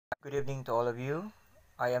Good evening to all of you.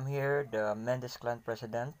 I am here, the Mendez clan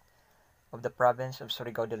president of the province of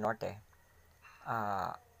Surigao del Norte.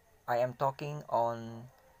 Uh, I am talking on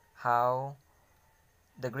how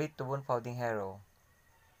the great Tubod founding hero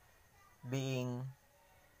being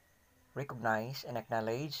recognized and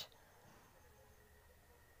acknowledged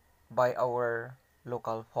by our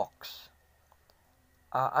local folks.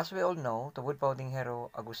 As we all know, Tubod founding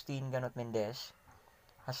hero Agustin Ganot Mendez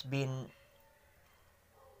has been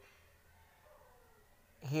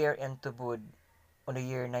here in Tubod on the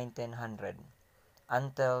year 1900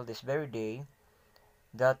 until this very day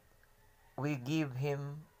that we give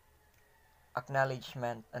him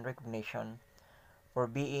acknowledgement and recognition for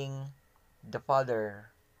being the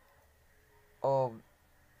father of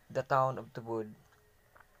the town of Tubod,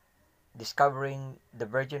 discovering the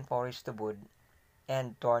virgin forest Tubod,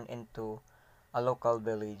 and torn into a local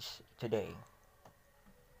village today.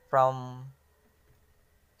 From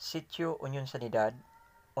Sitio Union Sanidad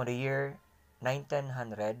on the year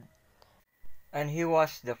 1900, and he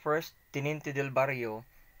was the first Teniente del Barrio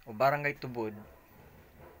of Barangay Tubod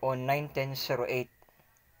on 1908,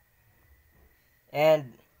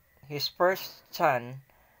 and his first son,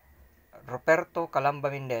 Roberto Calamba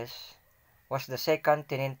Mendez, was the second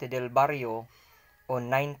Teniente del Barrio on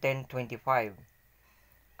 1925,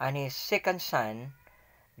 and his second son,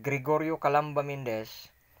 Gregorio Calamba Mendez,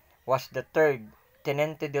 was the third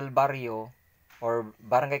Teniente del Barrio or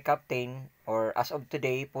Barangay Captain, or as of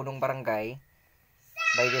today, Punong Barangay,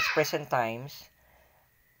 by this present times,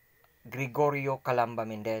 Gregorio Calamba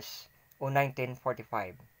Mendez on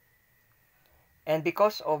 1945. And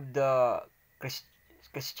because of the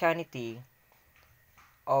Christianity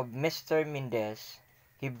of Mr. Mendez,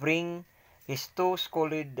 he bring his two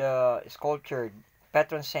sculptured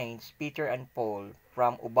patron saints, Peter and Paul,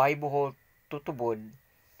 from Ubay, Bohol to Tubod,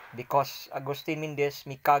 because Agustin Mendez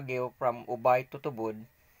Mikageo from Ubay to Tubod,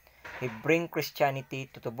 he bring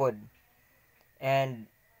Christianity to Tubod. And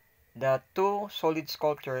the two solid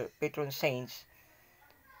sculpture patron saints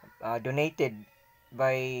donated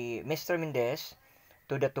by Mr. Mendez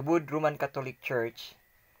to the Tubod Roman Catholic Church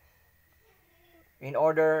in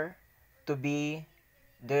order to be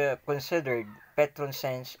the considered patron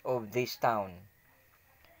saints of this town,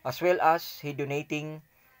 as well as he donating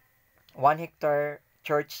 1 hectare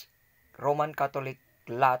church Roman Catholic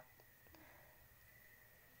lot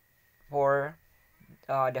for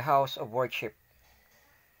the house of worship.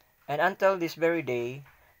 And until this very day,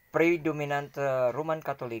 predominant Roman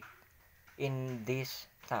Catholic in this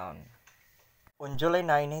town. On July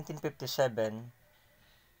 9, 1957,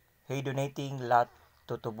 he donating lot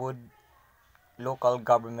to Tubod local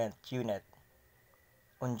government unit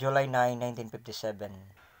on July 9, 1957,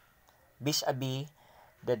 vis-a-vis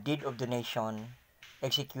the deed of donation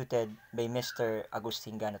executed by Mr.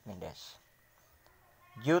 Agustin Ganot Mendez.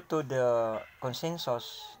 Due to the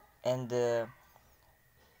consensus and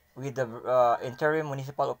with the interim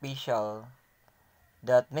municipal official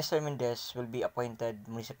that Mr. Mendez will be appointed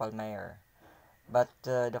municipal mayor. But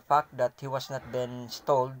the fact that he was not then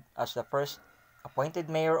installed as the first appointed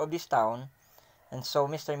mayor of this town, and so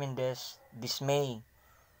Mr. Mendez dismay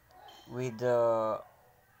with the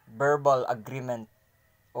verbal agreement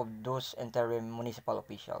of those interim municipal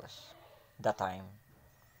officials that time.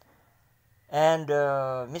 And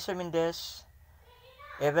Mr. Mendez,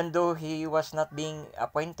 even though he was not being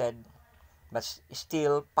appointed, but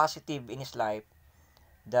still positive in his life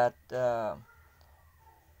that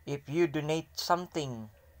if you donate something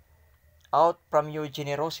out from your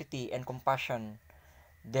generosity and compassion,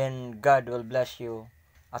 then God will bless you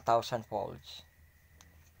 1,000 folds.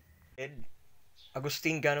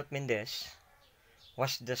 Agustin Ganot Mendez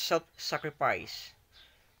was the self-sacrifice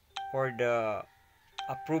for the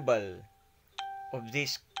approval of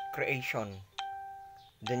this creation,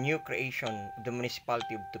 the new creation of the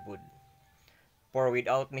municipality of Tubod. For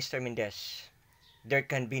without Mr. Mendez, there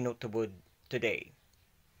can be no Tubod today.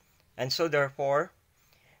 And so therefore,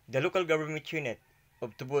 the local government unit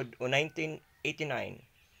of Tubod in 1989,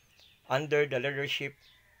 under the leadership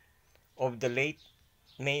of the late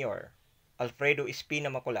Mayor Alfredo Espina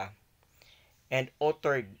Macula and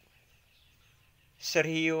authored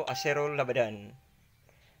Sergio Acero Labadan,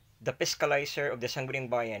 the fiscalizer of the Sangguniang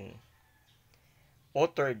Bayan,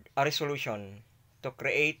 authored a resolution to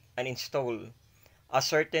create and install a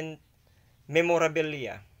certain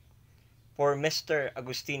memorabilia for Mr.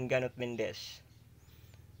 Agustin Ganot Mendez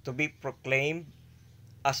to be proclaimed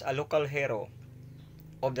as a local hero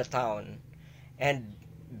of the town and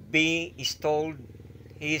be installed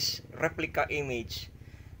his replica image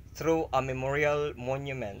through a memorial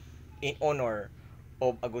monument in honor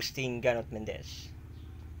of Agustin Ganot Mendez.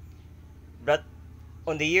 But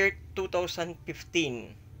on the year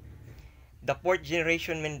 2015, the fourth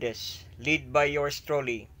generation Mendez, led by yours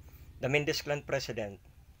truly, the Mendez clan president,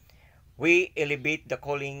 we elevate the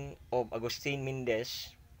calling of Agustin Mendez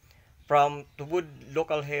from Tubod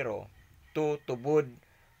local hero to Tubod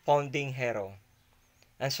founding hero.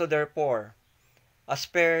 And so therefore, as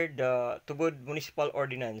per the Tubod Municipal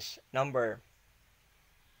Ordinance number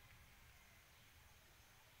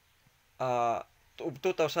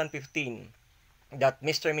 2015, that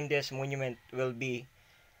Mr. Mendez Monument will be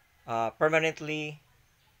permanently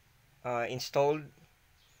installed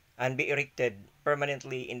and be erected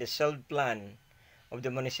permanently in the sealed plan of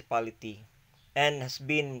the municipality, and has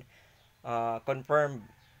been confirmed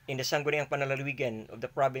in the Sangguniang Panlalawigan of the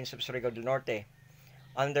province of Surigao del Norte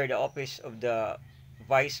under the office of the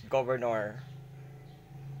Vice Governor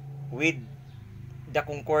with the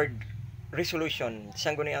Concord Resolution,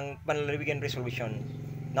 Sangguniang Panlalawigan Resolution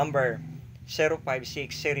number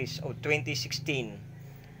 056 series of 2016,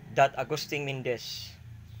 that Agustin Mendez,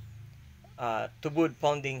 Tubod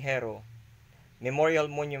founding hero, memorial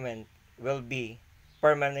monument will be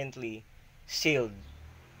permanently sealed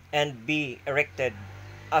and be erected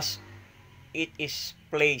as it is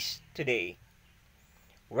placed today,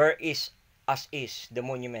 where is as is the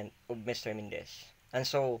monument of Mr. Mendez. And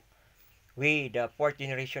so we, the fourth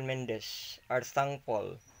generation Mendez, are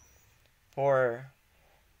thankful for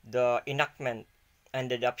the enactment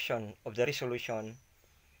and adoption of the resolution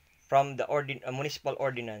from the municipal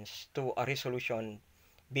ordinance to a resolution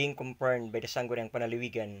being confirmed by the Sangguniang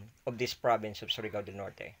Panlalawigan of this province of Surigao del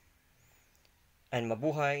Norte. And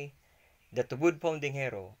mabuhay the Tubod founding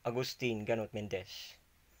hero, Agustin Ganot Mendez.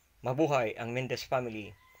 Mabuhay ang Mendez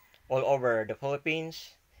family all over the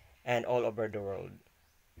Philippines and all over the world.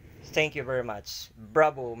 Thank you very much.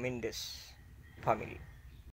 Bravo, Mendez family.